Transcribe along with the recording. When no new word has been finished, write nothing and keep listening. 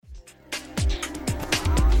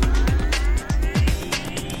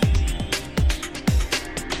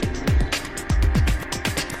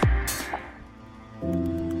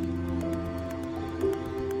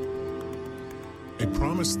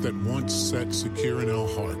that once sat secure in our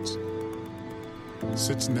hearts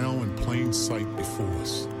sits now in plain sight before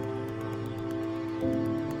us.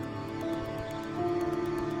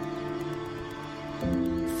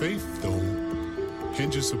 Faith, though,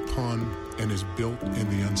 hinges upon and is built in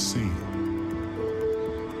the unseen.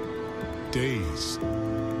 Days,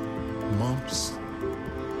 months,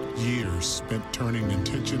 years spent turning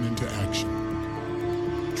intention into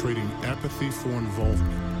action, trading apathy for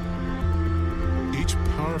involvement. Each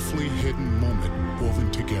powerfully hidden moment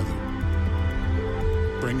woven together,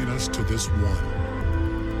 bringing us to this one,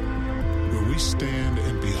 where we stand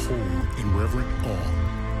and behold in reverent awe.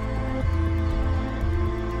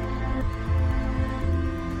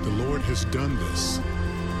 The Lord has done this,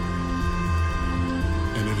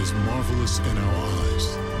 and it is marvelous in our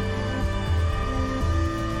eyes.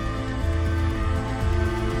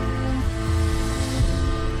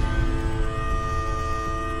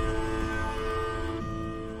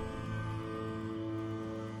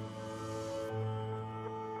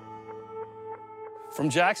 From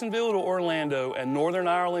Jacksonville to Orlando and Northern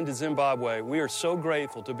Ireland to Zimbabwe, we are so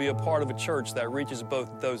grateful to be a part of a church that reaches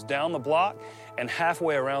both those down the block and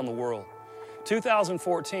halfway around the world.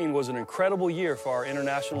 2014 was an incredible year for our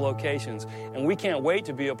international locations, and we can't wait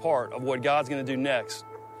to be a part of what God's going to do next.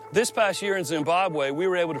 This past year in Zimbabwe, we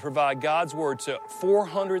were able to provide God's Word to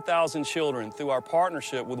 400,000 children through our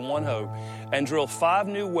partnership with One Hope and drill 5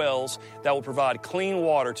 new wells that will provide clean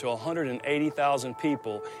water to 180,000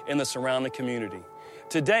 people in the surrounding community.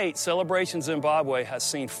 To date, Celebration Zimbabwe has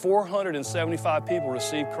seen 475 people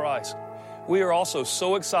receive Christ. We are also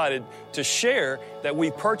so excited to share that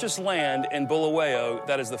we purchased land in Bulawayo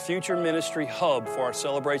that is the future ministry hub for our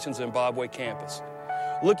Celebration Zimbabwe campus.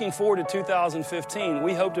 Looking forward to 2015,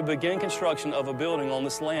 we hope to begin construction of a building on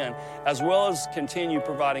this land, as well as continue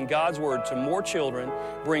providing God's Word to more children,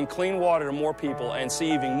 bring clean water to more people, and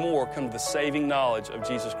see even more come to the saving knowledge of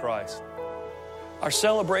Jesus Christ. Our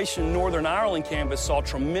Celebration Northern Ireland campus saw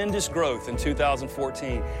tremendous growth in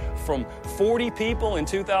 2014, from 40 people in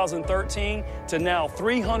 2013 to now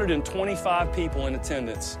 325 people in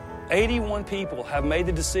attendance. 81 people have made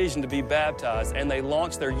the decision to be baptized, and they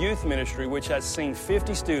launched their youth ministry, which has seen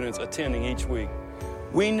 50 students attending each week.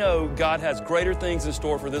 We know God has greater things in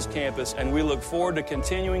store for this campus, and we look forward to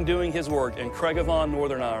continuing doing His work in Craigavon,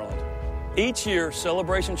 Northern Ireland. Each year,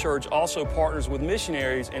 Celebration Church also partners with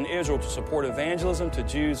missionaries in Israel to support evangelism to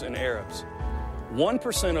Jews and Arabs.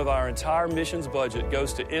 1% of our entire missions budget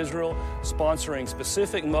goes to Israel, sponsoring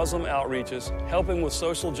specific Muslim outreaches, helping with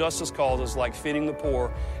social justice causes like feeding the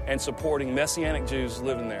poor, and supporting Messianic Jews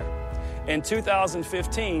living there. In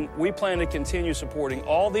 2015, we plan to continue supporting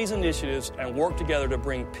all these initiatives and work together to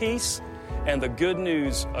bring peace and the good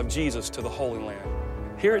news of Jesus to the Holy Land.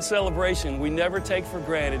 Here at Celebration, we never take for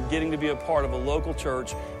granted getting to be a part of a local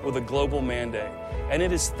church with a global mandate. And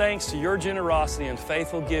it is thanks to your generosity and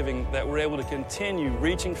faithful giving that we're able to continue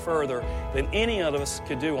reaching further than any of us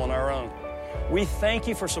could do on our own. We thank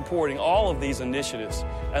you for supporting all of these initiatives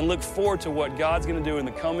and look forward to what God's going to do in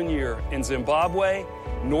the coming year in Zimbabwe,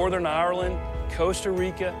 Northern Ireland, Costa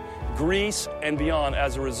Rica, Greece, and beyond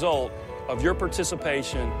as a result of your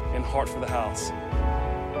participation in Heart for the House.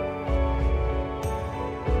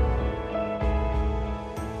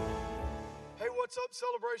 What's up,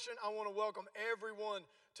 Celebration? I want to welcome everyone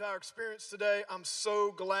to our experience today. I'm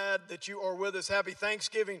so glad that you are with us. Happy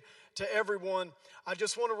Thanksgiving to everyone. I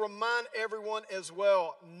just want to remind everyone as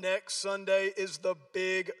well, next Sunday is the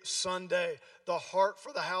big Sunday, the Heart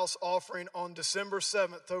for the House offering on December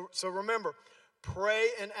 7th. So remember, pray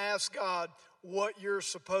and ask God what you're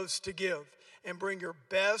supposed to give and bring your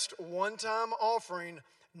best one-time offering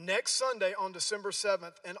next Sunday on December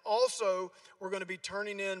 7th. And also, we're going to be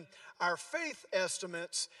turning in our faith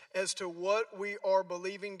estimates as to what we are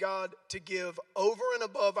believing God to give over and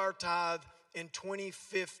above our tithe in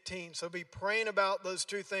 2015. So be praying about those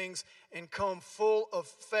two things and come full of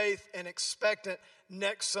faith and expectant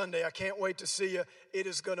next Sunday. I can't wait to see you. It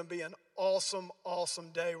is going to be an awesome, awesome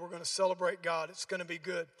day. We're going to celebrate God. It's going to be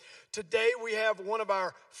good. Today we have one of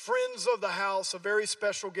our friends of the house, a very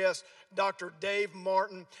special guest, Dr. Dave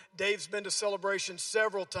Martin. Dave's been to Celebration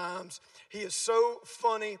several times. He is so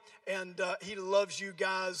funny, and he loves you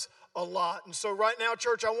guys a lot. And so right now,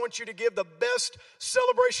 church, I want you to give the best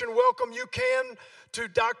Celebration welcome you can to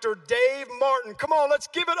Dr. Dave Martin. Come on, let's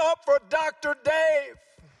give it up for Dr. Dave.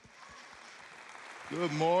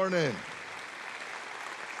 Good morning.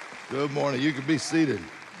 Good morning. You can be seated.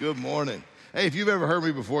 Good morning. Hey, if you've ever heard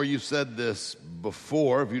me before, you've said this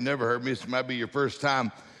before. If you've never heard me, this might be your first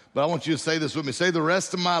time. But I want you to say this with me. Say, the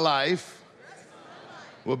rest of my life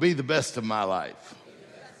will be the best of my life.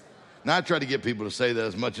 Now, I try to get people to say that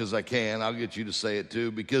as much as I can. I'll get you to say it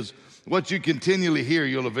too, because what you continually hear,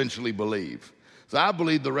 you'll eventually believe. So I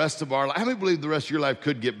believe the rest of our life, how many believe the rest of your life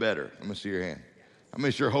could get better? Let me see your hand. How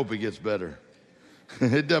many sure hope it gets better?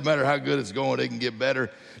 It doesn't matter how good it's going, it can get better.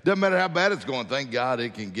 Doesn't matter how bad it's going, thank God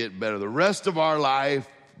it can get better. The rest of our life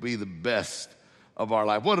be the best of our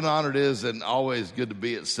life. What an honor it is, and always good to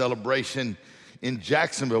be at Celebration in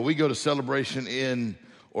Jacksonville. We go to Celebration in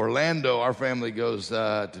Orlando. Our family goes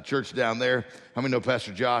to church down there. How many know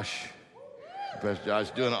Pastor Josh? Pastor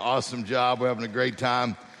Josh doing an awesome job. We're having a great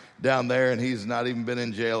time down there, and he's not even been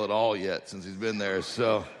in jail at all yet since he's been there,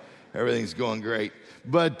 so everything's going great.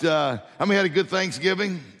 But how many had a good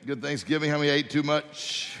Thanksgiving? Good Thanksgiving. How many ate too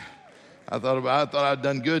much? I thought I'd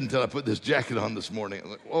done good until I put this jacket on this morning.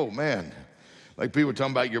 I'm like, oh man. Like people were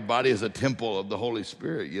talking about your body as a temple of the Holy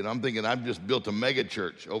Spirit. You know, I'm thinking I've just built a mega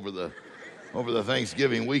church over the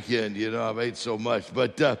Thanksgiving weekend. You know, I've ate so much.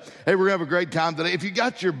 But hey, we're going to have a great time today. If you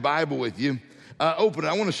got your Bible with you, open it.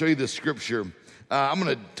 I want to show you this scripture. I'm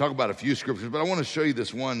going to talk about a few scriptures, but I want to show you this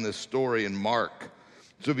story in Mark.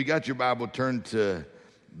 So if you got your Bible, turn to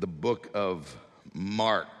the book of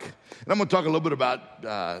Mark. And I'm going to talk a little bit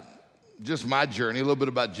about just my journey, a little bit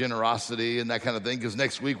about generosity and that kind of thing, because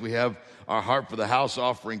next week we have our Heart for the House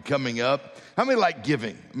offering coming up. How many like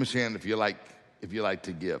giving? Let me see your hand if you like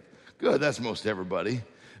to give. Good, that's most everybody.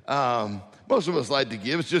 Most of us like to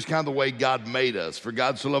give. It's just kind of the way God made us. For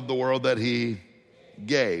God so loved the world that he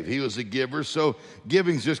gave. He was a giver, so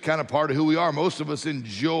giving's just kind of part of who we are. Most of us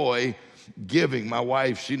enjoy giving. My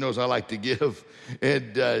wife, she knows I like to give,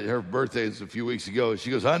 and her birthday is a few weeks ago.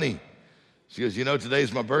 She goes, honey, she goes, you know,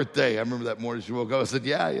 today's my birthday. I remember that morning she woke up. I said,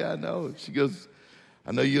 yeah, I know. She goes,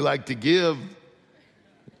 I know you like to give.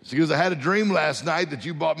 She goes, I had a dream last night that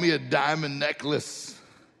you bought me a diamond necklace.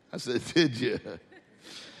 I said, did you?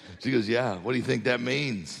 She goes, yeah, what do you think that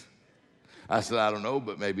means? I said, I don't know,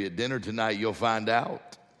 but maybe at dinner tonight you'll find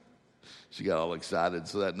out. She got all excited.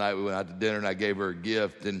 So that night we went out to dinner and I gave her a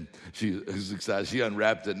gift, and she was excited. She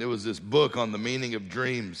unwrapped it, and it was this book on the meaning of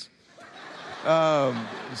dreams.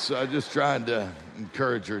 So I'm just trying to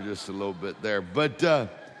encourage her just a little bit there. But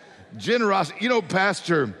generosity, you know,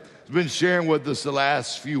 Pastor has been sharing with us the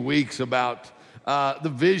last few weeks about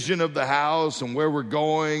the vision of the house and where we're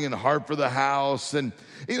going and heart for the house. And,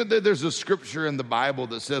 you know, there's a scripture in the Bible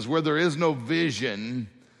that says, where there is no vision,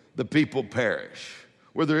 the people perish.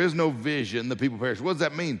 Where there is no vision, the people perish. What does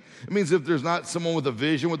that mean? It means if there's not someone with a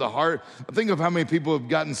vision, with a heart. Think of how many people have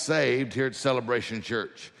gotten saved here at Celebration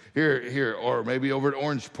Church. Here, or maybe over at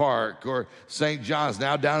Orange Park or St. John's.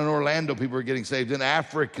 Now down in Orlando, people are getting saved. In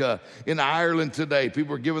Africa, in Ireland today,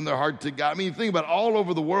 people are giving their heart to God. I mean, you think about all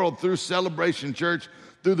over the world through Celebration Church,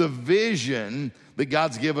 through the vision that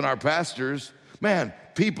God's given our pastors. Man,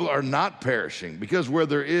 people are not perishing, because where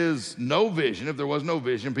there is no vision, if there was no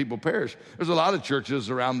vision, people perish. There's a lot of churches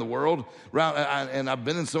around the world, and I've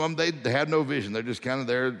been in some of them, they have no vision. They're just kind of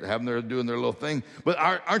there doing their little thing. But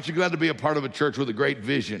aren't you glad to be a part of a church with a great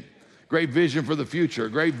vision? Great vision for the future,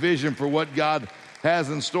 great vision for what God has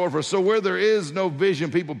in store for us. So where there is no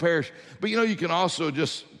vision, people perish. But you know, you can also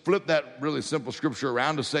just flip that really simple scripture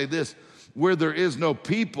around to say this: where there is no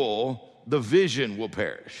people, the vision will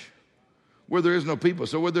perish. Where there is no people.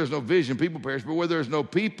 So where there's no vision, people perish. But where there's no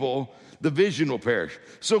people, the vision will perish.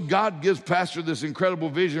 So God gives Pastor this incredible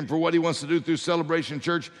vision for what he wants to do through Celebration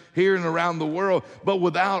Church here and around the world. But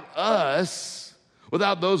without us,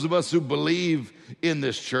 without those of us who believe in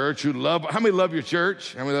this church, who love, how many love your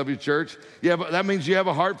church? How many love your church? Yeah, but that means you have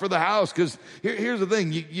a heart for the house. Because here's the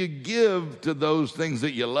thing, you give to those things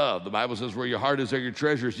that you love. The Bible says where your heart is, there your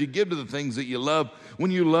treasures. You give to the things that you love.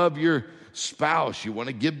 When you love your spouse, you want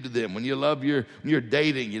to give to them. When you're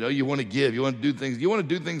dating, you know, you want to give. You want to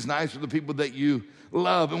do things nice for the people that you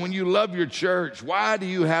love. And when you love your church, why do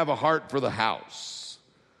you have a heart for the house?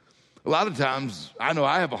 A lot of times, I know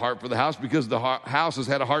I have a heart for the house because the house has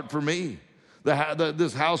had a heart for me.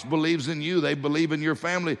 This house believes in you. They believe in your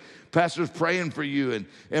family. Pastor's praying for you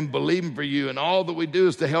and believing for you. And all that we do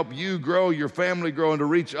is to help you grow, your family grow, and to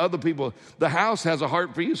reach other people. The house has a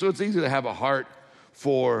heart for you, so it's easy to have a heart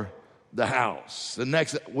for the house. The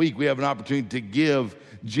next week, we have an opportunity to give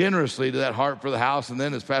generously to that heart for the house. And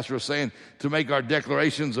then, as Pastor was saying, to make our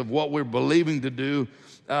declarations of what we're believing to do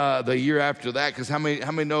the year after that. Because how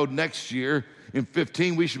many know next year, in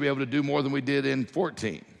 15, we should be able to do more than we did in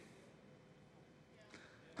 14?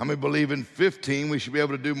 How many believe in 15 we should be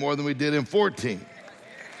able to do more than we did in 14?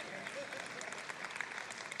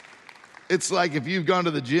 It's like if you've gone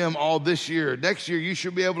to the gym all this year, next year you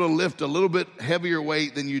should be able to lift a little bit heavier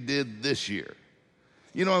weight than you did this year.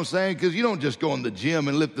 You know what I'm saying? Because you don't just go in the gym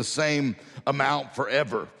and lift the same amount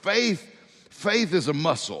forever. Faith is a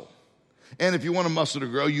muscle. And if you want a muscle to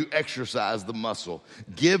grow, you exercise the muscle.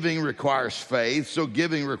 Giving requires faith, so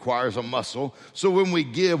giving requires a muscle. So when we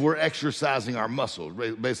give, we're exercising our muscle,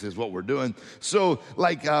 basically is what we're doing. So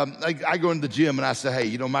like I go into the gym and I say,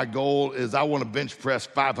 hey, my goal is I want to bench press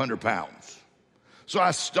 500 pounds. So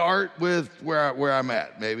I start with where I'm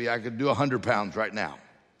at. Maybe I could do 100 pounds right now.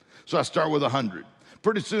 So I start with 100.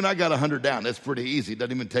 Pretty soon I got 100 down. That's pretty easy. I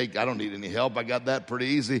don't need any help. I got that pretty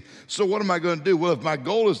easy. So what am I going to do? Well, if my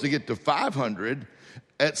goal is to get to 500,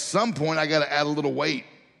 at some point I got to add a little weight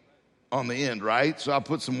on the end, right? So I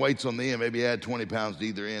put some weights on the end, maybe add 20 pounds to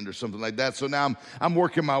either end or something like that. So now I'm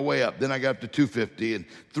working my way up. Then I got up to 250 and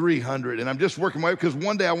 300, and I'm just working my way up because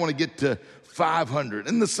one day I want to get to 500.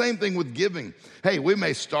 And the same thing with giving. Hey, we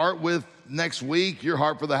may start with next week, your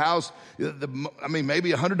heart for the house.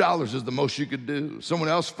 Maybe $100 is the most you could do. Someone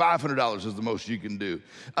else, $500 is the most you can do.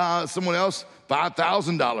 Someone else,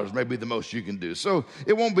 $5,000 may be the most you can do. So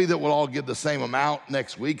it won't be that we'll all give the same amount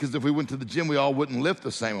next week, because if we went to the gym, we all wouldn't lift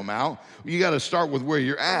the same amount. You got to start with where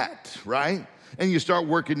you're at, right? And you start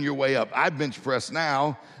working your way up. I bench press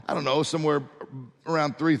now, I don't know, somewhere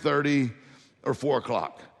around 3:30 or 4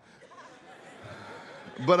 o'clock.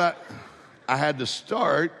 But I had to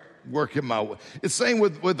start working my way. It's the same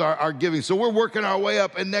with our giving. So we're working our way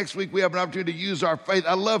up, and next week we have an opportunity to use our faith.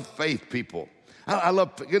 I love faith, people. I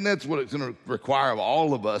love, and that's what it's going to require of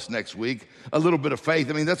all of us next week, a little bit of faith.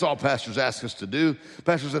 That's all pastors ask us to do.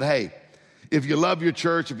 Pastor said, hey, if you love your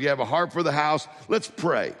church, if you have a heart for the house, let's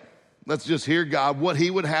pray. Let's just hear God, what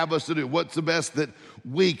he would have us to do. What's the best that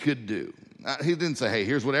we could do? He didn't say, hey,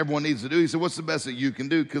 here's what everyone needs to do. He said, what's the best that you can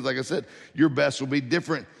do? Because like I said, your best will be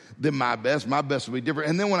different than my best. My best will be different.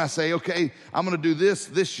 And then when I say, okay, I'm going to do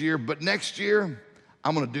this year, but next year,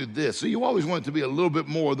 I'm going to do this. So you always want it to be a little bit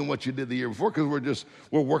more than what you did the year before, because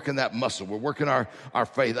we're working that muscle. We're working our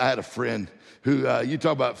faith. I had a friend who, you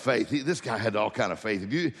talk about faith. This guy had all kind of faith.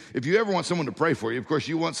 If you ever want someone to pray for you, of course,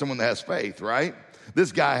 you want someone that has faith, right?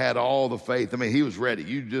 This guy had all the faith. He was ready.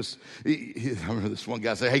 I remember this one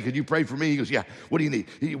guy say, hey, could you pray for me? He goes, yeah, what do you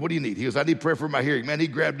need? What do you need? He goes, I need prayer for my hearing. Man, he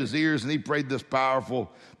grabbed his ears and he prayed this powerful,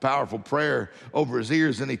 powerful prayer over his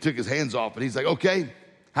ears, and he took his hands off, and he's like, okay,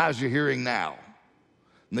 how's your hearing now?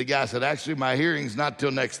 And the guy said, actually, my hearing's not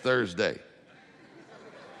till next Thursday.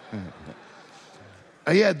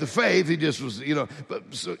 He had the faith. He just was,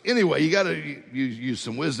 But so anyway, you got to use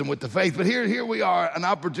some wisdom with the faith. But here we are, an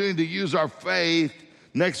opportunity to use our faith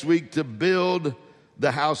next week to build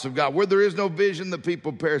the house of God. Where there is no vision, the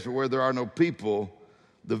people perish. But where there are no people,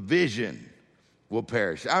 the vision will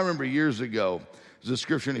perish. I remember years ago, there's a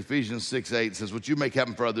scripture in Ephesians 6:8 says, what you make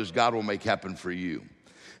happen for others, God will make happen for you.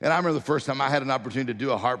 And I remember the first time I had an opportunity to do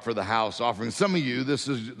a Heart for the House offering. Some of you, this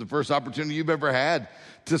is the first opportunity you've ever had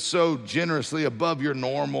to sow generously above your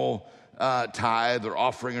normal tithe or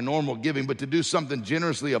offering or normal giving, but to do something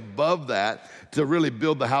generously above that to really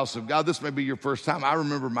build the house of God. This may be your first time. I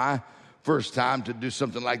remember my first time to do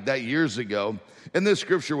something like that years ago. In this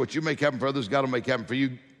scripture, what you make happen for others, God will make happen for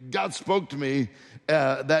you. God spoke to me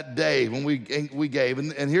that day when we gave,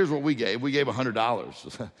 and here's what we gave. We gave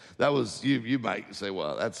 $100. That was, you might say,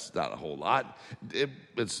 well, that's not a whole lot.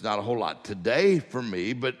 It's not a whole lot today for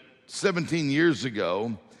me, but 17 years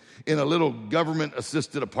ago, in a little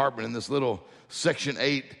government-assisted apartment in this little Section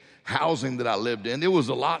 8 housing that I lived in, it was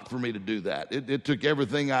a lot for me to do that. It took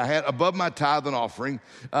everything I had above my tithe and offering,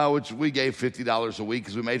 which we gave $50 a week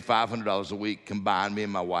because we made $500 a week combined, me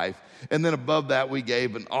and my wife. And then above that, we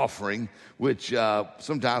gave an offering, which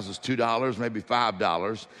sometimes is $2, maybe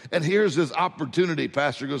 $5. And here's this opportunity.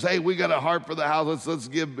 Pastor goes, hey, we got a heart for the house. Let's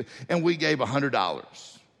give. And we gave $100. It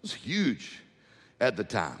was huge at the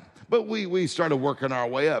time. But we started working our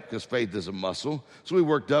way up because faith is a muscle. So we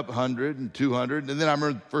worked up 100 and 200. And then I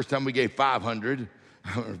remember the first time we gave 500.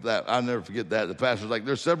 I'll never forget that. The pastor was like,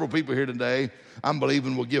 there's several people here today I'm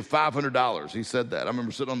believing will give $500. He said that. I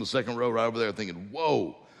remember sitting on the second row right over there thinking,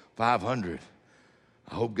 whoa, 500.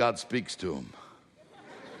 I hope God speaks to them.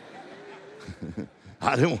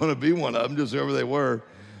 I didn't want to be one of them, just whoever they were.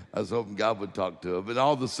 I was hoping God would talk to them. And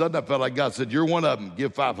all of a sudden I felt like God said, you're one of them.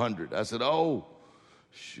 Give 500. I said, oh.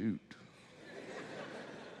 Shoot.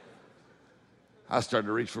 I started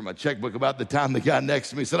to reach for my checkbook about the time the guy next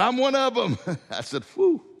to me said, I'm one of them. I said,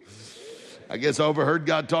 whew. I guess I overheard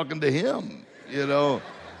God talking to him, So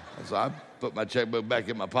I put my checkbook back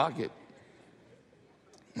in my pocket.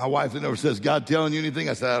 My wife never says, God telling you anything?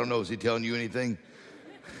 I said, I don't know. Is he telling you anything?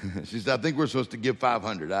 She said, I think we're supposed to give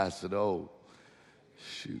 500. I said, oh,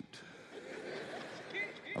 shoot.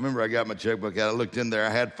 I remember I got my checkbook out. I looked in there. I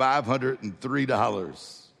had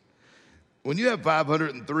 $503. When you have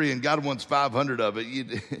 503 and God wants 500 of it,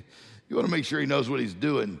 you want to make sure he knows what he's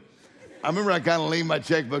doing. I remember I kind of leaned my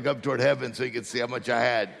checkbook up toward heaven so he could see how much I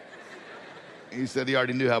had. He said he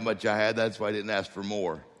already knew how much I had. That's why I didn't ask for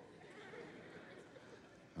more.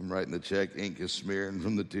 I'm writing the check. Ink is smearing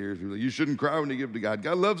from the tears. You shouldn't cry when you give to God.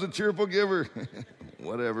 God loves a cheerful giver.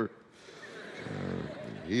 Whatever.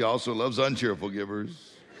 He also loves uncheerful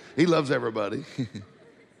givers. He loves everybody.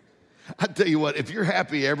 I tell you what, if you're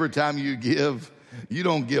happy every time you give, you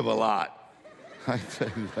don't give a lot. I tell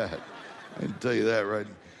you that. I can tell you that right.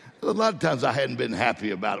 A lot of times I hadn't been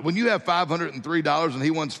happy about it. When you have $503 and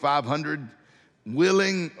he wants 500,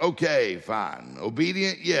 willing, okay, fine.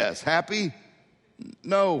 Obedient, yes. Happy,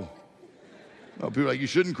 no. No, people are like, you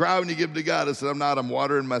shouldn't cry when you give to God. I said, I'm not. I'm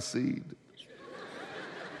watering my seed.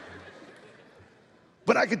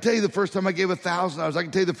 But I can tell you the first time I gave $1,000. I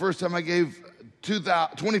can tell you the first time I gave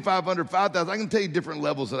 $2,500, $5,000. I can tell you different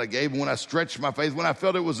levels that I gave. And when I stretched my faith, when I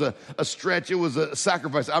felt it was a stretch, it was a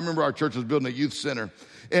sacrifice. I remember our church was building a youth center,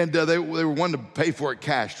 and they were wanting to pay for it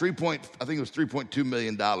cash. I think it was $3.2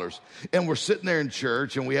 million. And we're sitting there in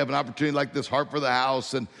church, and we have an opportunity like this, Heart for the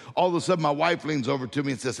House. And all of a sudden, my wife leans over to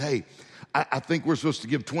me and says, hey, I think we're supposed to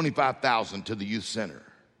give $25,000 to the youth center.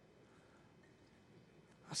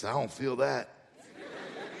 I said, I don't feel that.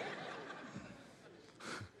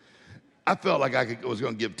 I felt like I was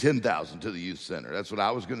going to give $10,000 to the youth center. That's what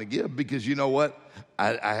I was going to give because you know what?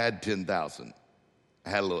 I had $10,000. I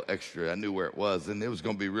had a little extra. I knew where it was, and it was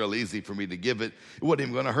going to be real easy for me to give it. It wasn't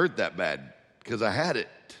even going to hurt that bad because I had it.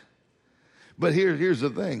 But here's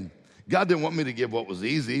the thing. God didn't want me to give what was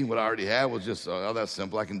easy. What I already had was just, oh, that's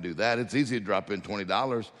simple. I can do that. It's easy to drop in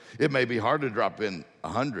 $20. It may be hard to drop in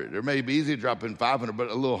 $100. It may be easy to drop in $500, but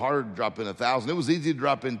a little harder to drop in $1,000. It was easy to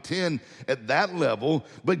drop in $10 at that level,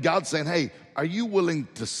 but God's saying, hey, are you willing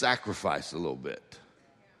to sacrifice a little bit?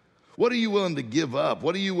 What are you willing to give up?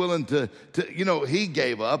 What are you willing to he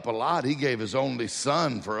gave up a lot. He gave his only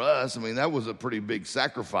son for us. I mean, that was a pretty big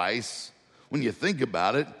sacrifice when you think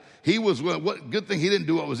about it. He was willing. What good thing he didn't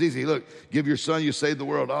do what was easy. Look, give your son, you save the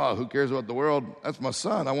world. Oh, who cares about the world? That's my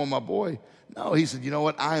son. I want my boy. No, he said, you know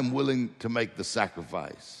what? I am willing to make the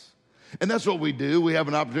sacrifice. And that's what we do. We have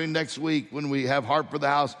an opportunity next week when we have Heart for the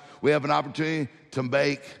House. We have an opportunity to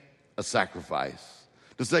make a sacrifice.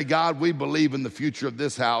 To say, God, we believe in the future of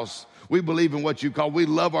this house. We believe in what you call. We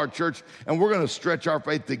love our church. And we're going to stretch our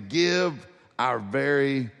faith to give our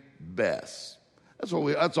very best.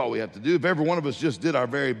 That's all we have to do. If every one of us just did our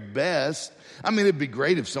very best, I mean, it'd be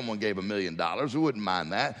great if someone gave $1 million. We wouldn't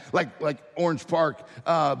mind that. Like Orange Park,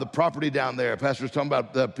 the property down there. Pastor was talking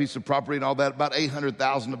about the piece of property and all that, about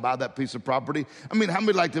 $800,000 to buy that piece of property. I mean, how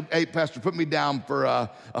many like to, hey, Pastor, put me down for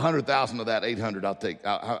 $100,000 of that $800.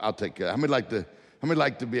 I'll take how many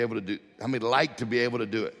like to be able to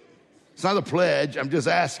do it? It's not a pledge. I'm just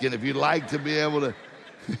asking if you'd like to be able to.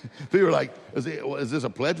 People are like, is this a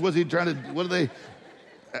pledge? What are they?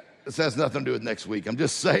 This has nothing to do with next week. I'm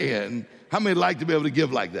just saying, how many like to be able to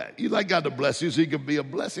give like that? You'd like God to bless you so you can be a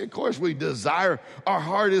blessing. Of course, we desire. Our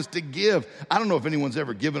heart is to give. I don't know if anyone's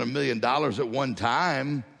ever given $1 million at one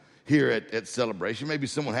time here at Celebration. Maybe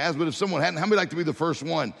someone has, but if someone hadn't, how many like to be the first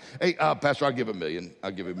one? Hey, Pastor, I'll give $1 million.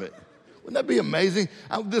 I'll give $1 million. Wouldn't that be amazing?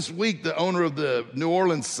 This week, the owner of the New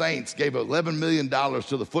Orleans Saints gave $11 million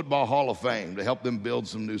to the Football Hall of Fame to help them build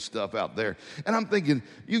some new stuff out there. And I'm thinking,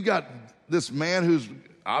 you got this man who's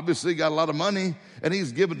obviously got a lot of money, and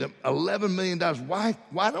he's given them $11 million. Why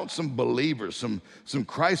don't some believers, some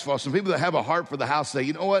Christ followers, some people that have a heart for the house say,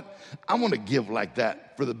 you know what? I want to give like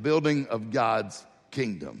that for the building of God's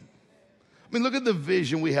kingdom. I mean, look at the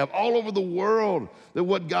vision we have all over the world that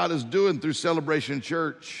what God is doing through Celebration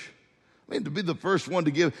Church. I mean, to be the first one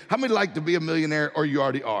to give. How many like to be a millionaire or you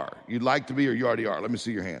already are? You'd like to be or you already are? Let me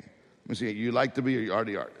see your hand. Let me see it. You like to be or you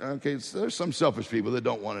already are? Okay, so there's some selfish people that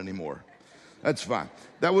don't want any more. That's fine.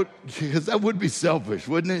 That would be selfish,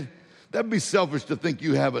 wouldn't it? That'd be selfish to think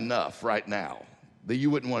you have enough right now, that you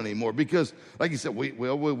wouldn't want any more. Because, like you said, we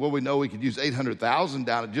know we could use $800,000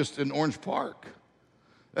 down just in Orange Park.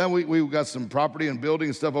 And we've got some property and building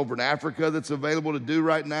and stuff over in Africa that's available to do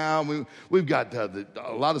right now. We've got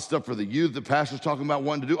a lot of stuff for the youth. The pastor's talking about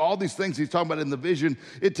wanting to do all these things he's talking about in the vision.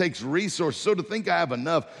 It takes resources. So to think I have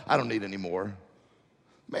enough, I don't need any more.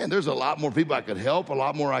 Man, there's a lot more people I could help, a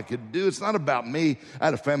lot more I could do. It's not about me. I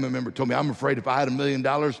had a family member told me, I'm afraid if I had $1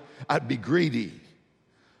 million, I'd be greedy.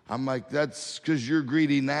 I'm like, that's because you're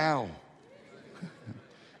greedy now.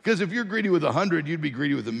 Because if you're greedy with 100, you'd be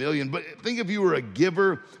greedy with 1 million. But think if you were a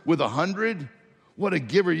giver with 100, what a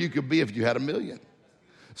giver you could be if you had 1 million.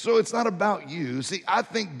 So it's not about you. See, I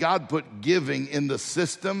think God put giving in the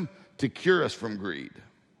system to cure us from greed.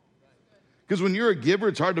 Because when you're a giver,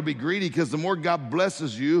 it's hard to be greedy because the more God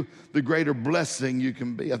blesses you, the greater blessing you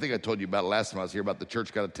can be. I think I told you about it last time I was here about the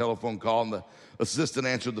church got a telephone call and the assistant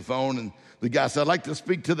answered the phone and the guy said, I'd like to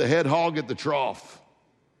speak to the head hog at the trough.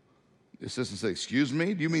 The assistant said, excuse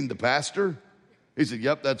me, do you mean the pastor? He said,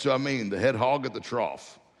 yep, that's what I mean, the head hog at the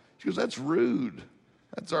trough. She goes, that's rude.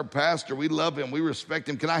 That's our pastor. We love him. We respect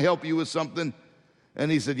him. Can I help you with something?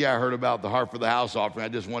 And he said, yeah, I heard about the Heart for the House offering. I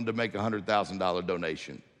just wanted to make a $100,000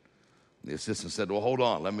 donation. The assistant said, well, hold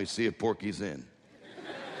on. Let me see if Porky's in.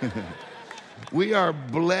 We are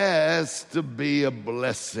blessed to be a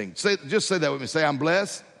blessing. Just say that with me. Say, I'm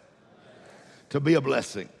blessed to be a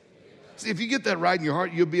blessing. See, if you get that right in your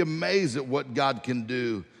heart, you'll be amazed at what God can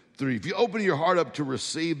do through you. If you open your heart up to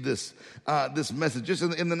receive this message just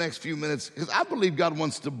in the next few minutes, because I believe God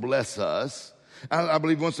wants to bless us. I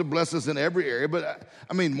believe He wants to bless us in every area, but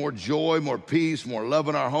I mean more joy, more peace, more love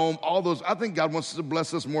in our home, all those. I think God wants to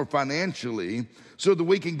bless us more financially so that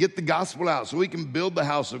we can get the gospel out, so we can build the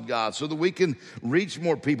house of God, so that we can reach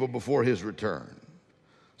more people before His return.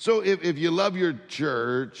 So if you love your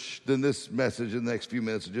church, then this message in the next few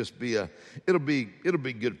minutes will just be it'll be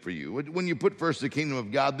good for you. When you put first the kingdom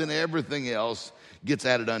of God, then everything else gets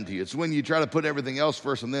added unto you. It's when you try to put everything else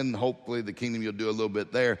first and then hopefully the kingdom you'll do a little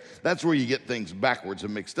bit there. That's where you get things backwards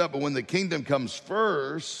and mixed up. But when the kingdom comes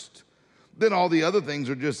first, then all the other things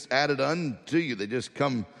are just added unto you. They just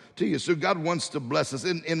come to you. So God wants to bless us.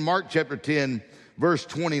 In Mark chapter 10, verse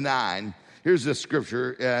 29, here's this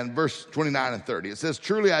scripture, and verse 29 and 30. It says,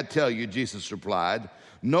 truly I tell you, Jesus replied,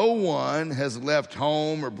 no one has left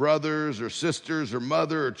home or brothers or sisters or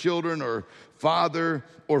mother or children or father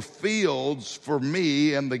or fields for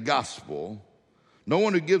me and the gospel. No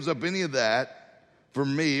one who gives up any of that for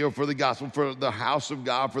me or for the gospel, for the house of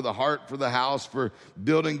God, for the heart, for the house, for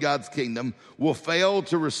building God's kingdom, will fail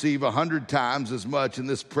to receive 100 times as much in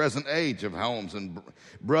this present age of homes and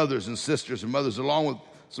brothers and sisters and mothers, along with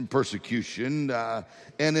some persecution,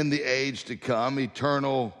 and in the age to come,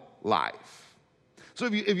 eternal life. So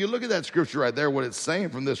if you look at that scripture right there, what it's saying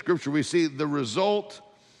from this scripture, we see the result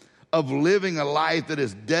of living a life that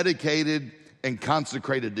is dedicated and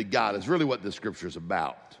consecrated to God is really what this scripture is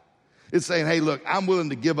about. It's saying, hey, look, I'm willing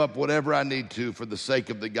to give up whatever I need to for the sake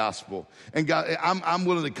of the gospel. And God, I'm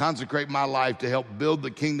willing to consecrate my life to help build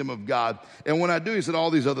the kingdom of God. And when I do, he said, all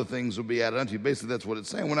these other things will be added unto you. Basically, that's what it's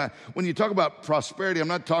saying. When you talk about prosperity, I'm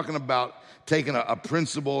not talking about taking a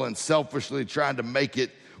principle and selfishly trying to make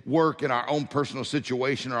it work in our own personal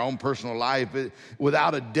situation, our own personal life,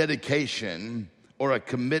 without a dedication or a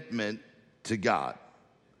commitment to God.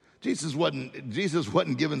 Jesus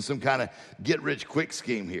wasn't given some kind of get-rich-quick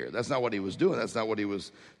scheme here. That's not what he was doing. That's not what he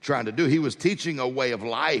was trying to do. He was teaching a way of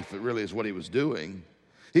life. It really is what he was doing.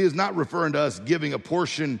 He is not referring to us giving a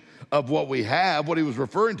portion of what we have. What he was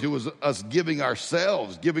referring to was us giving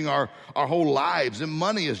ourselves, giving our whole lives. And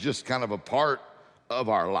money is just kind of a part of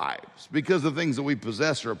our lives because the things that we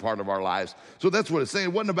possess are a part of our lives. So that's what it's saying.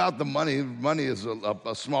 It wasn't about the money. Money is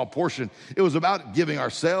a small portion. It was about giving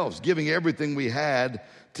ourselves, giving everything we had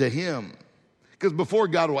to him. Because before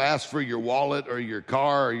God will ask for your wallet or your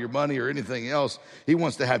car or your money or anything else, he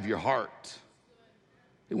wants to have your heart.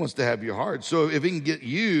 He wants to have your heart. So if he can get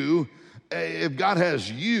you, if God has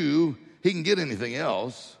you, he can get anything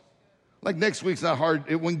else. Like next week's not hard.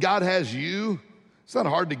 When God has you, it's not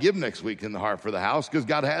hard to give next week in the Heart for the House because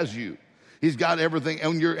God has you. He's got everything,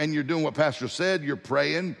 and you're doing what Pastor said. You're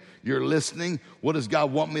praying, you're listening. What does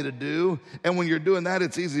God want me to do? And when you're doing that,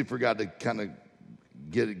 it's easy for God to kind of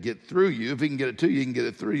get through you. If he can get it to you, he can get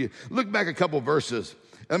it through you. Look back a couple verses.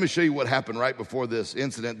 Let me show you what happened right before this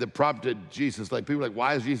incident that prompted Jesus. Like people are like,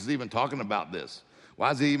 why is Jesus even talking about this?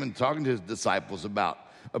 Why is he even talking to his disciples about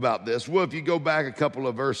this? Well, if you go back a couple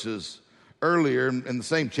of verses earlier in the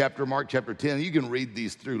same chapter, Mark chapter 10, you can read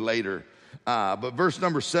these through later. But verse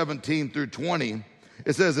number 17 through 20,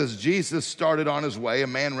 it says, as Jesus started on his way, a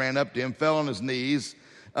man ran up to him, fell on his knees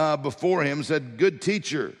before him, said, good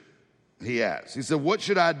teacher, he asked. He said, what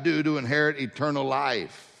should I do to inherit eternal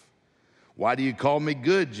life? Why do you call me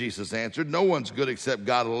good? Jesus answered, no one's good except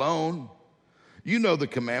God alone. You know the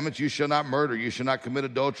commandments. You shall not murder. You shall not commit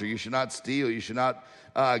adultery. You shall not steal. You shall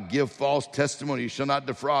not give false testimony. You shall not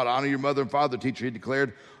defraud. Honor your mother and father, teacher, he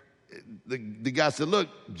declared. The guy said, look,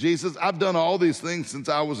 Jesus, I've done all these things since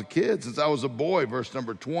I was a kid, since I was a boy, verse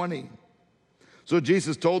number 20. So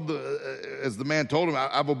Jesus as the man told him,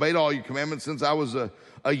 I've obeyed all your commandments since I was a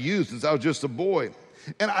youth, since I was just a boy.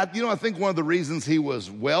 And I think one of the reasons he was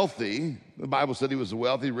wealthy, the Bible said he was a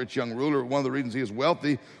wealthy, rich young ruler. One of the reasons he was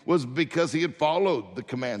wealthy was because he had followed the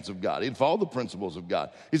commands of God. He had followed the principles of God.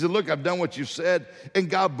 He said, look, I've done what you said. And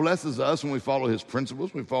God blesses us when we follow his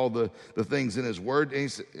principles. We follow the things in his word.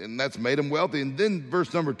 And that's made him wealthy. And then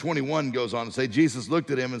verse number 21 goes on to say, Jesus looked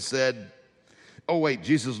at him and said,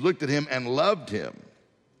 Jesus looked at him and loved him.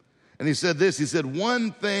 And he said this, he said,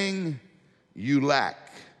 one thing you lack.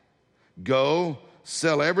 Go,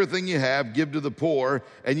 sell everything you have, give to the poor,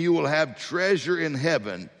 and you will have treasure in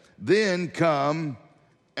heaven. Then come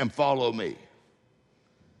and follow me.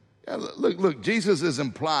 Yeah, look, Jesus is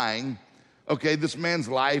implying, okay, this man's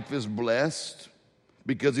life is blessed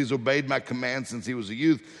because he's obeyed my command since he was a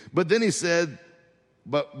youth. But then he said,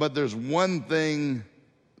 but there's one thing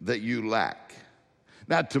that you lack.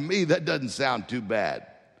 Now, to me, that doesn't sound too bad.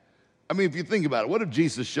 I mean, if you think about it, what if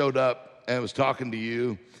Jesus showed up and was talking to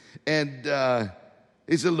you, and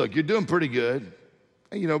he said, look, you're doing pretty good,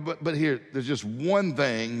 but here, there's just one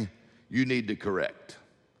thing you need to correct.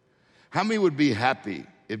 How many would be happy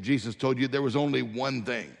if Jesus told you there was only one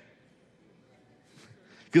thing?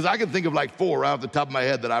 Because I can think of like 4 right off the top of my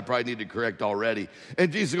head that I probably need to correct already.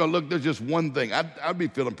 And Jesus goes, look, there's just one thing. I'd be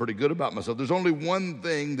feeling pretty good about myself. There's only one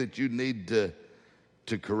thing that you need to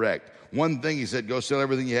correct. One thing, he said, go sell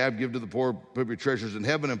everything you have, give to the poor, put your treasures in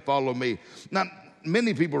heaven, and follow me. Now,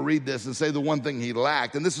 many people read this and say the one thing he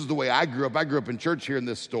lacked, and this is the way I grew up. I grew up in church hearing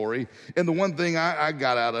this story, and the one thing I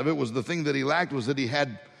got out of it was the thing that he lacked was that he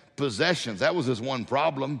had possessions. That was his one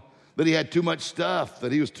problem, that he had too much stuff,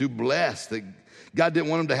 that he was too blessed, that God didn't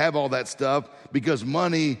want him to have all that stuff because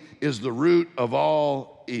money is the root of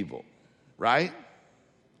all evil, right?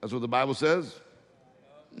 That's what the Bible says?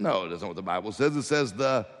 No, that's not what the Bible says. It says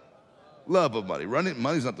the love of money.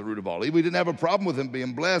 Money's not the root of all evil. He didn't have a problem with him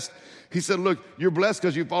being blessed. He said, look, you're blessed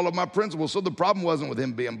because you follow my principles. So the problem wasn't with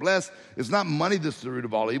him being blessed. It's not money that's the root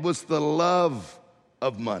of all evil. It's the love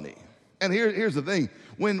of money. And here's the thing.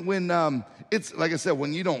 When it's like I said,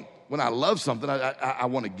 when I love something, I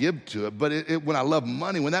want to give to it. But when I love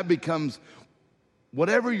money, when that becomes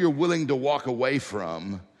whatever you're willing to walk away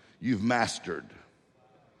from, you've mastered.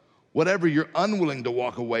 Whatever you're unwilling to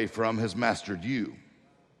walk away from has mastered you.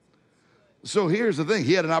 So here's the thing.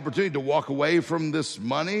 He had an opportunity to walk away from this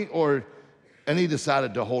money, and he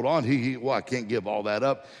decided to hold on. I can't give all that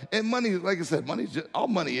up. And money, like I said, all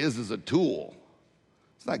money is a tool.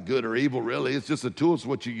 It's not good or evil, really. It's just a tool. It's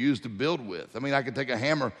what you use to build with. I mean, I could take a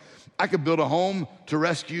hammer. I could build a home to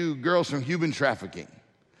rescue girls from human trafficking.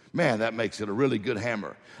 Man, that makes it a really good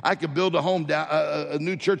hammer. I could build a home a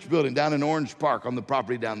new church building down in Orange Park on the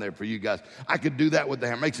property down there for you guys. I could do that with the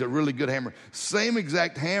hammer. Makes it a really good hammer. Same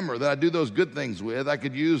exact hammer that I do those good things with, I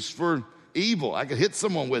could use for evil. I could hit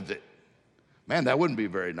someone with it. Man, that wouldn't be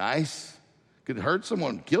very nice. Could hurt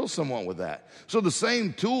someone, kill someone with that. So the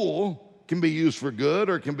same tool can be used for good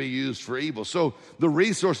or can be used for evil. So the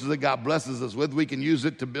resources that God blesses us with, we can use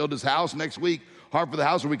it to build his house next week, Heart for the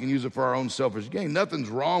House, or we can use it for our own selfish gain. Nothing's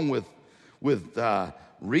wrong with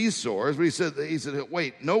resource. But he said,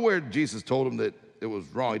 wait, nowhere Jesus told him that it was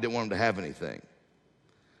wrong. He didn't want him to have anything.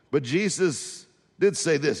 But Jesus did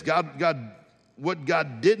say this. What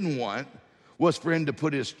God didn't want was for him to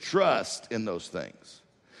put his trust in those things.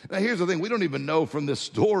 Now, here's the thing. We don't even know from this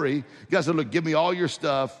story. God said, look, give me all your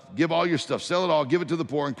stuff. Give all your stuff. Sell it all. Give it to the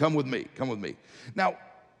poor and come with me. Come with me. Now,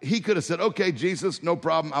 he could have said, okay, Jesus, no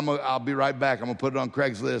problem. I'll be right back. I'm going to put it on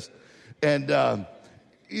Craigslist. And,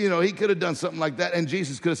 he could have done something like that. And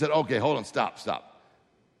Jesus could have said, okay, hold on, stop.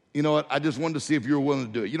 You know what? I just wanted to see if you were willing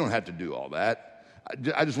to do it. You don't have to do all that.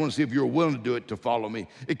 I just want to see if you were willing to do it to follow me.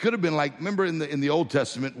 It could have been like, remember in the Old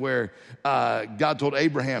Testament where God told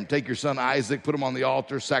Abraham, take your son Isaac, put him on the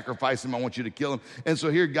altar, sacrifice him, I want you to kill him. And so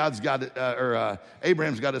here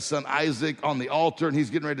Abraham's got his son Isaac on the altar, and he's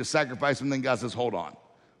getting ready to sacrifice him. And then God says, hold on.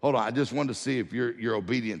 I just wanted to see if your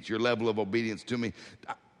obedience, your level of obedience to me,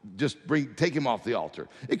 take him off the altar.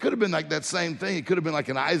 It could have been like that same thing. It could have been like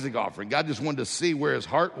an Isaac offering. God just wanted to see where his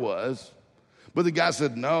heart was. But the guy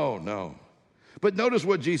said, no. But notice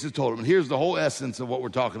what Jesus told him. And here's the whole essence of what we're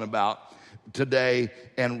talking about today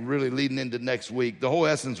and really leading into next week. The whole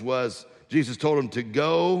essence was Jesus told him to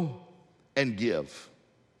go and give.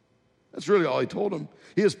 That's really all he told him.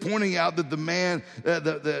 He is pointing out that the man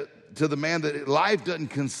that life doesn't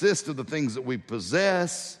consist of the things that we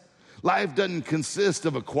possess. Life doesn't consist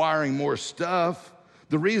of acquiring more stuff.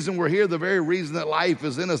 The reason we're here, the very reason that life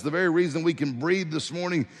is in us, the very reason we can breathe this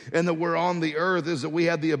morning and that we're on the earth is that we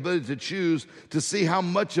have the ability to choose to see how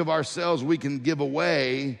much of ourselves we can give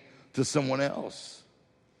away to someone else.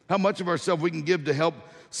 How much of ourselves we can give to help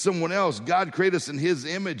someone else. God created us in his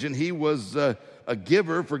image, and he was a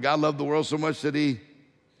giver, for God loved the world so much that he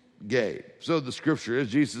gave. So the scripture is,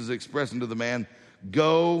 Jesus is expressing to the man,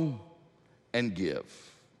 go and give.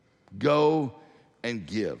 Go and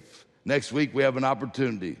give. Next week we have an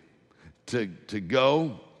opportunity to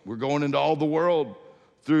go. We're going into all the world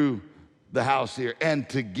through the house here, and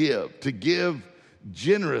to give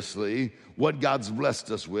generously what God's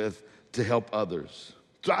blessed us with to help others.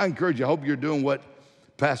 So I encourage you, I hope you're doing what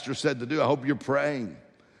Pastor said to do. I hope you're praying.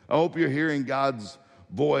 I hope you're hearing God's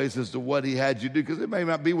voice as to what he had you do, because it may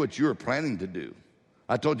not be what you were planning to do.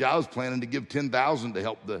 I told you I was planning to give $10,000 to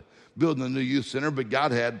help building the new youth center, but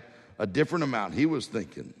God had a different amount he was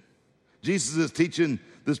thinking. Jesus is teaching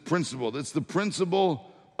this principle. It's the principle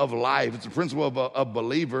of life. It's the principle of a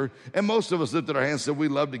believer. And most of us lifted our hands and said we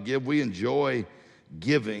love to give. We enjoy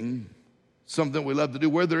giving, something we love to do.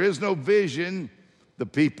 Where there is no vision, the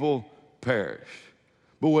people perish.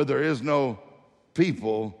 But where there is no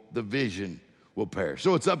people, the vision will perish.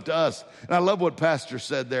 So it's up to us. And I love what Pastor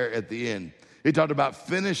said there at the end. He talked about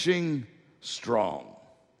finishing strong.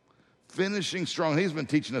 Finishing strong. He's been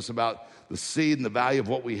teaching us about the seed and the value of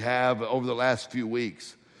what we have over the last few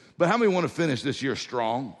weeks. But how many want to finish this year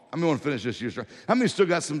strong? How many want to finish this year strong? How many still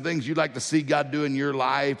got some things you'd like to see God do in your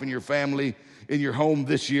life, in your family, in your home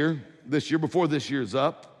this year, before this year's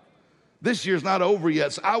up? This year's not over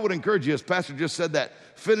yet. So I would encourage you, as Pastor just said, that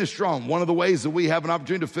finish strong. One of the ways that we have an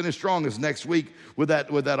opportunity to finish strong is next week with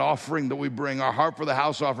that offering that we bring, our Heart for the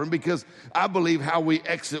House offering, because I believe how we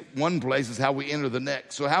exit one place is how we enter the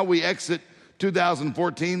next. So how we exit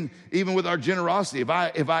 2014, even with our generosity. If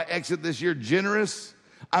I exit this year generous,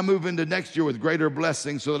 I move into next year with greater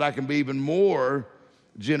blessings so that I can be even more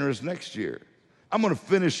generous next year. I'm going to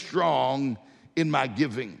finish strong in my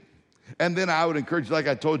giving. And then I would encourage you, like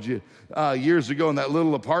I told you years ago, in that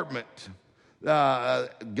little apartment,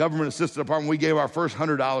 government-assisted apartment, we gave our first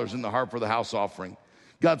 $100 in the Heart for the House offering.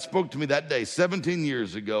 God spoke to me that day, 17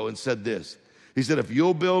 years ago, and said this. He said, if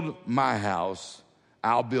you'll build my house,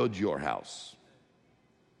 I'll build your house.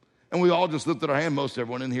 And we all just lifted our hand. Most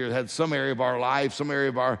everyone in here had some area of our life, some area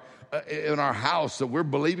of in our house that we're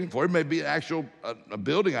believing for. It may be an actual a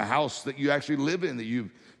building, a house that you actually live in that you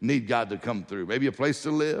need God to come through. Maybe a place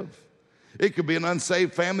to live. It could be an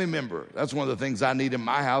unsaved family member. That's one of the things I need in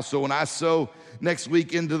my house. So when I sow next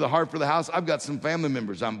week into the Heart for the House, I've got some family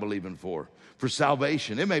members I'm believing for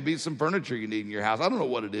salvation. It may be some furniture you need in your house. I don't know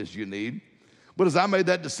what it is you need. But as I made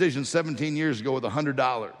that decision 17 years ago with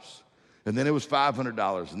 $100, and then it was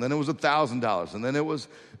 $500, and then it was $1,000, and then it was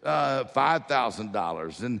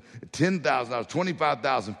 $5,000, and $10,000,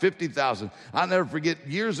 $25,000, $50,000. I'll never forget,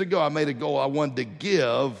 years ago I made a goal. I wanted to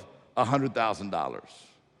give $100,000.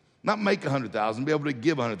 Not make $100,000, be able to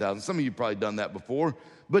give $100,000. Some of you probably done that before,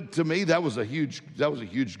 but to me that was a huge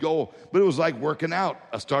goal. But it was like working out.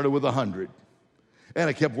 I started with 100, and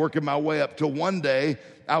I kept working my way up till one day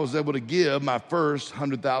I was able to give my first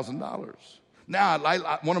 $100,000. Now,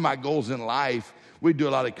 one of my goals in life, we do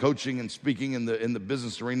a lot of coaching and speaking in the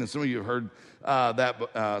business arena. Some of you have heard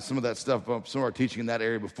some of that stuff, some of our teaching in that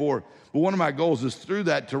area before. But one of my goals is through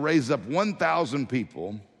that to raise up 1,000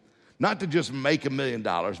 people. Not to just make $1 million,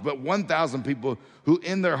 but 1,000 people who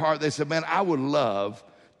in their heart, they said, man, I would love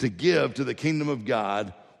to give to the kingdom of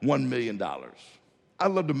God $1 million.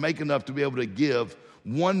 I'd love to make enough to be able to give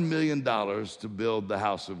 $1 million to build the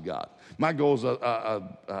house of God. My goal is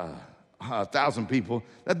 1,000 people.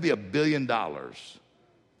 That'd be $1 billion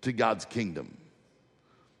to God's kingdom.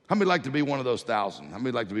 How many like to be one of those 1,000? How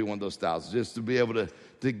many like to be one of those 1,000? Just to be able to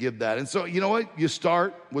give that. And so, you know what? You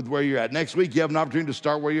start with where you're at. Next week, you have an opportunity to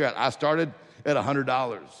start where you're at. I started at $100,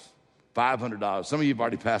 $500. Some of you have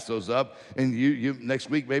already passed those up. And you next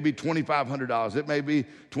week, maybe $2,500. It may be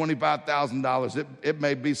 $25,000. It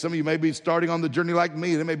may be, some of you may be starting on the journey like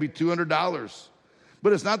me, and it may be $200.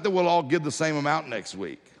 But it's not that we'll all give the same amount next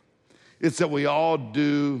week. It's that we all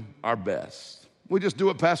do our best. We just do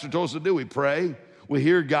what Pastor told us to do. We pray, we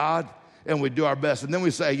hear God, and we do our best. And then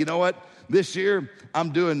we say, you know what? This year,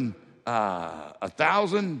 I'm doing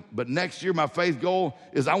 1,000, but next year my faith goal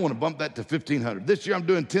is I want to bump that to 1,500. This year I'm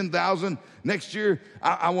doing 10,000. Next year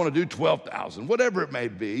I want to do 12,000. Whatever it may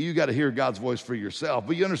be, you got to hear God's voice for yourself.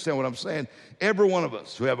 But you understand what I'm saying? Every one of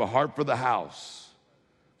us who have a heart for the house,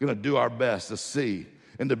 going to do our best to see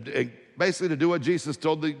and basically to do what Jesus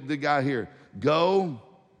told the guy here: go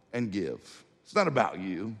and give. It's not about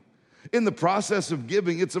you. In the process of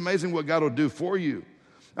giving, it's amazing what God will do for you.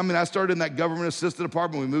 I mean, I started in that government-assisted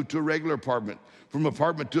apartment. We moved to a regular apartment, from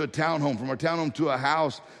apartment to a townhome, from a townhome to a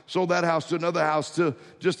house, sold that house to another house. To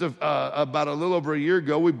just about a little over a year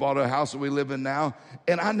ago, we bought a house that we live in now.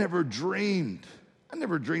 And I never dreamed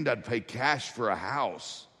I'd pay cash for a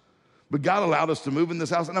house. But God allowed us to move in this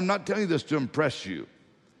house. And I'm not telling you this to impress you.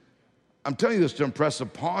 I'm telling you this to impress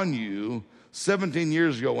upon you 17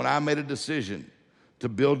 years ago when I made a decision to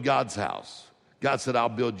build God's house. God said, I'll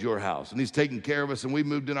build your house. And he's taking care of us. And we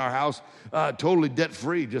moved in our house totally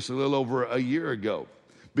debt-free just a little over a year ago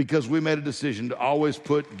because we made a decision to always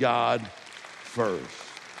put God first.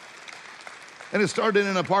 And it started in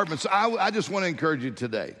an apartment. So I just want to encourage you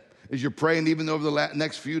today as you're praying, even over the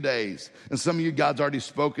next few days. And some of you, God's already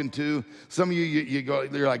spoken to. Some of you,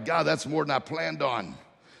 you're like, God, that's more than I planned on.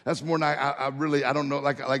 That's more than I don't know,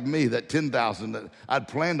 like me, that 10,000 that I'd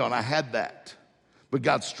planned on. I had that. But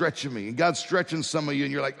God's stretching me. And God's stretching some of you,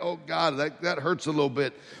 and you're like, oh, God, that hurts a little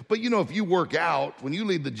bit. But, if you work out, when you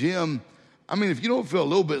leave the gym, if you don't feel a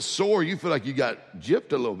little bit sore, you feel like you got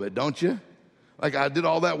gypped a little bit, don't you? Like I did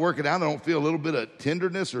all that working out, I don't feel a little bit of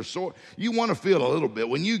tenderness or sore. You want to feel a little bit.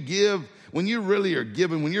 When you give, when you really are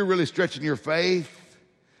giving, when you're really stretching your faith,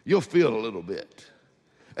 you'll feel a little bit.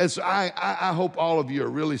 And so I hope all of you are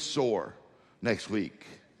really sore next week.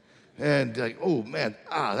 And like, oh man,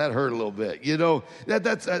 that hurt a little bit.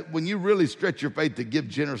 That's when you really stretch your faith to give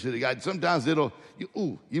generously to God. Sometimes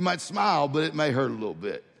you might smile, but it may hurt a little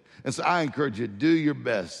bit. And so I encourage you, do your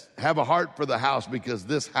best. Have a heart for the house because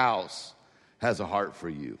this house has a heart for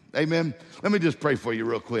you. Amen. Let me just pray for you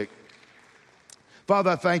real quick.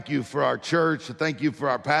 Father, I thank you for our church. I thank you for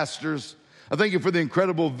our pastors. I thank you for the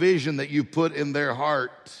incredible vision that you put in their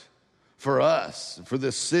heart for us, for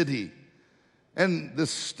this city and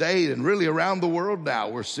this state, and really around the world now.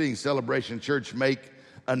 We're seeing Celebration Church make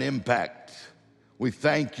an impact. We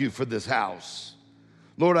thank you for this house.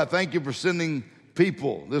 Lord, I thank you for sending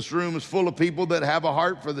people. This room is full of people that have a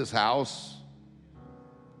heart for this house.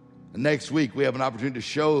 And next week, we have an opportunity to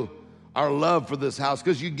show our love for this house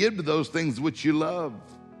because you give to those things which you love.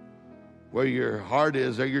 Where your heart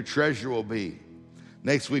is, there your treasure will be.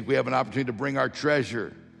 Next week, we have an opportunity to bring our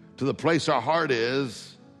treasure to the place our heart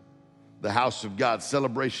is, the house of God,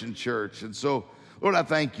 Celebration Church. And so, Lord, I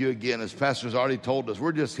thank you again. As Pastor's already told us,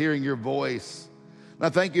 we're just hearing your voice. And I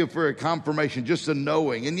thank you for a confirmation, just a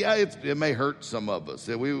knowing. And yeah, it may hurt some of us.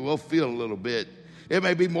 We will feel a little bit. It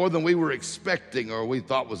may be more than we were expecting or we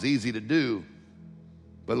thought was easy to do.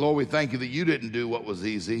 But Lord, we thank you that you didn't do what was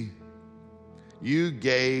easy. You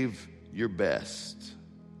gave your best.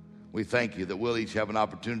 We thank you that we'll each have an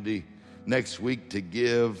opportunity next week to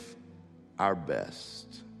give our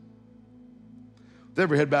best. With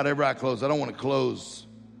every head bowed, every eye closed, I don't want to close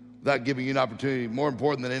without giving you an opportunity more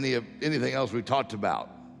important than anything else we talked about.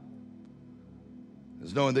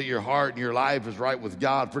 Is knowing that your heart and your life is right with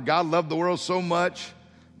God. For God loved the world so much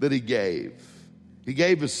that he gave. He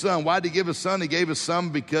gave his son. Why did he give his son? He gave his son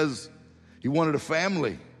because he wanted a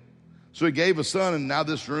family. So he gave a son, and now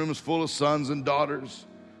this room is full of sons and daughters.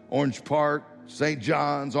 Orange Park, St.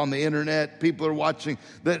 John's, on the internet. People are watching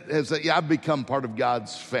that have said, yeah, I've become part of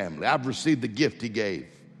God's family. I've received the gift he gave,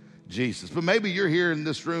 Jesus. But maybe you're here in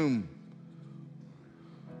this room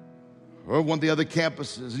or one of the other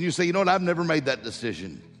campuses, and you say, you know what, I've never made that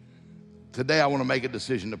decision. Today I want to make a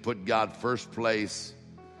decision to put God first place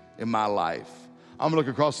in my life. I'm going to look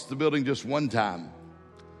across the building just one time.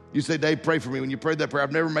 You say, Dave, pray for me. When you prayed that prayer,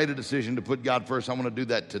 I've never made a decision to put God first. I want to do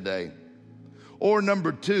that today. Or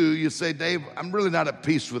number two, you say, Dave, I'm really not at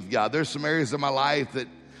peace with God. There's some areas of my life that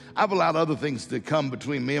I've allowed other things to come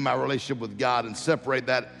between me and my relationship with God and separate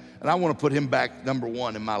that, and I want to put him back number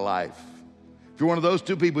one in my life. If you're one of those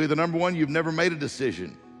two people, either number one, you've never made a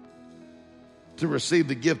decision to receive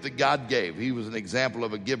the gift that God gave. He was an example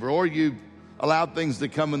of a giver. Or you allowed things to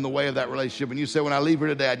come in the way of that relationship, and you say, when I leave here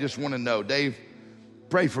today, I just want to know, Dave,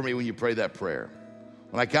 pray for me when you pray that prayer.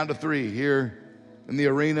 When I count to three here in the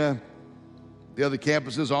arena, the other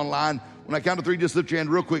campuses online, when I count to three, just lift your hand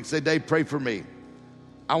real quick. Say, Dave, pray for me.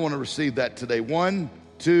 I want to receive that today. 1,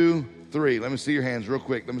 2, 3. Let me see your hands real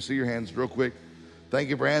quick. Let me see your hands real quick. Thank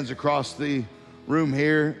you for hands across the room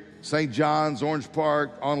here, St. John's, Orange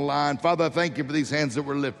Park, online. Father, I thank you for these hands that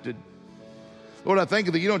were lifted. Lord, I thank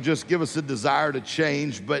you that you don't just give us a desire to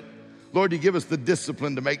change, but Lord, you give us the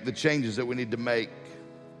discipline to make the changes that we need to make.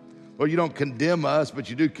 Lord, you don't condemn us, but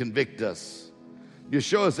you do convict us. You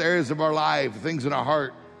show us areas of our life, things in our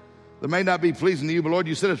heart that may not be pleasing to you, but Lord,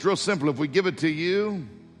 you said it's real simple. If we give it to you,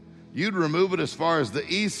 you'd remove it as far as the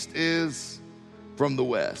east is from the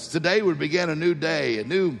west. Today would begin a new day, a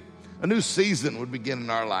new season would begin in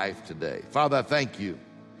our life today. Father, I thank you.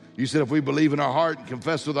 You said if we believe in our heart and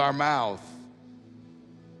confess with our mouth,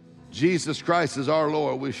 Jesus Christ is our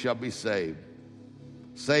Lord, we shall be saved.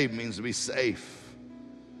 Saved means to be safe.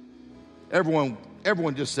 Everyone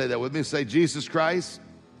just say that with me. Say, Jesus Christ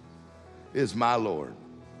is my Lord.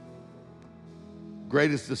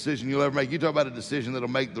 greatest decision you'll ever make. You talk about a decision that'll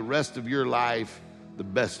make the rest of your life the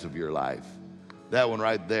best of your life. That one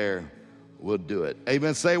right there will do it.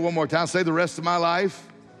 Amen. Say it one more time. Say, the rest of my life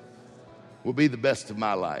will be the best of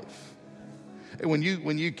my life. And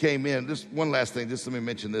when you came in, just one last thing, just let me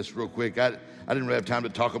mention this real quick. I didn't really have time to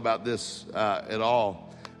talk about this at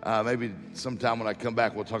all. Maybe sometime when I come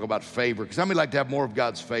back, we'll talk about favor. Because how many like to have more of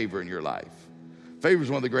God's favor in your life? Favor is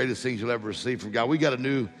one of the greatest things you'll ever receive from God. We got a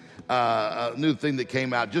new thing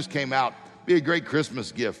that just came out. Be a great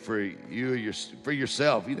Christmas gift for you, for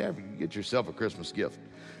yourself. You never get yourself a Christmas gift,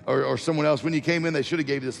 or someone else. When you came in, they should have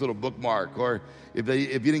gave you this little bookmark. Or if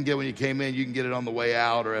you didn't get it when you came in, you can get it on the way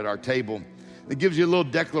out or at our table. It gives you a little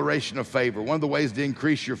declaration of favor. One of the ways to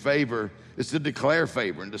increase your favor is to declare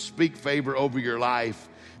favor and to speak favor over your life.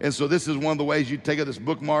 And so this is one of the ways you take out this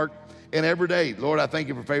bookmark. And every day, Lord, I thank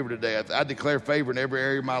you for favor today. I declare favor in every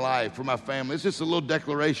area of my life, for my family. It's just a little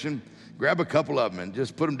declaration. Grab a couple of them and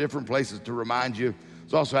just put them different places to remind you.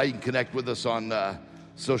 It's also how you can connect with us on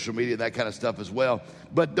social media and that kind of stuff as well.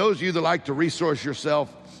 But those of you that like to resource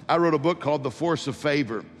yourself, I wrote a book called The Force of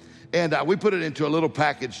Favor. And we put it into a little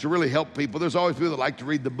package to really help people. There's always people that like to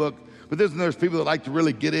read the book, but there's people that like to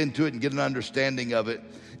really get into it and get an understanding of it.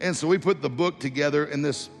 And so we put the book together in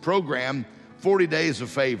this program, 40 Days of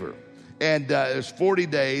Favor. And there's 40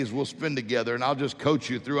 days we'll spend together, and I'll just coach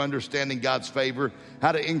you through understanding God's favor,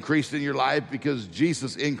 how to increase in your life, because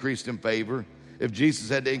Jesus increased in favor. If Jesus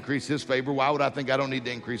had to increase his favor, why would I think I don't need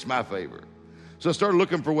to increase my favor? So I started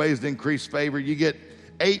looking for ways to increase favor. You get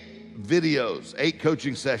 8 videos, 8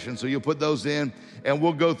 coaching sessions, so you'll put those in, and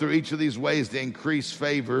we'll go through each of these ways to increase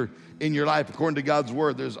favor in your life according to God's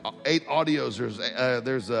word. There's 8 audios.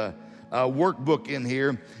 There's a workbook in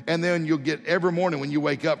here, and then you'll get every morning when you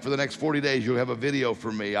wake up for the next 40 days, you'll have a video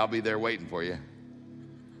from me. I'll be there waiting for you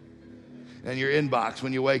in your inbox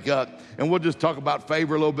when you wake up, and we'll just talk about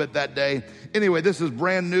favor a little bit that day. Anyway, this is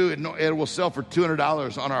brand new. It will sell for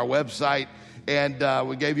 $200 on our website, and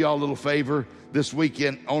we gave you all a little favor this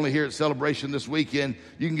weekend, only here at Celebration this weekend.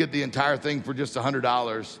 You can get the entire thing for just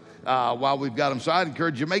 $100 while we've got them. So I'd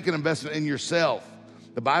encourage you, make an investment in yourself.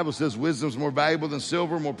 The Bible says wisdom's more valuable than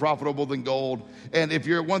silver, more profitable than gold. And if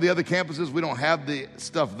you're at one of the other campuses, we don't have the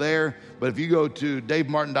stuff there. But if you go to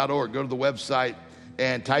davemartin.org, go to the website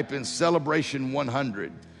and type in Celebration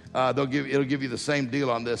 100. It'll give you the same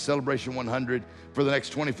deal on this, Celebration 100, for the next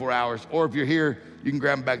 24 hours. Or if you're here, you can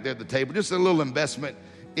grab them back there at the table. Just a little investment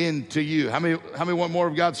into you. How many want more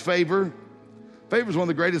of God's favor? Favor is one of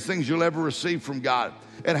the greatest things you'll ever receive from God.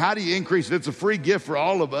 And how do you increase it? It's a free gift for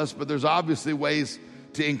all of us, but there's obviously ways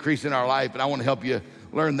to increase in our life, and I want to help you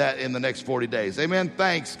learn that in the next 40 days. Amen.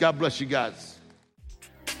 Thanks. God bless you guys.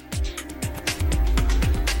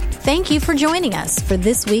 Thank you for joining us for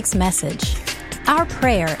this week's message. Our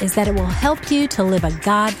prayer is that it will help you to live a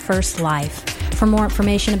God-first life. For more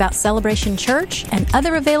information about Celebration Church and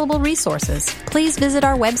other available resources, please visit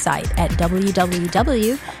our website at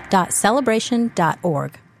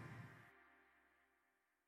www.celebration.org.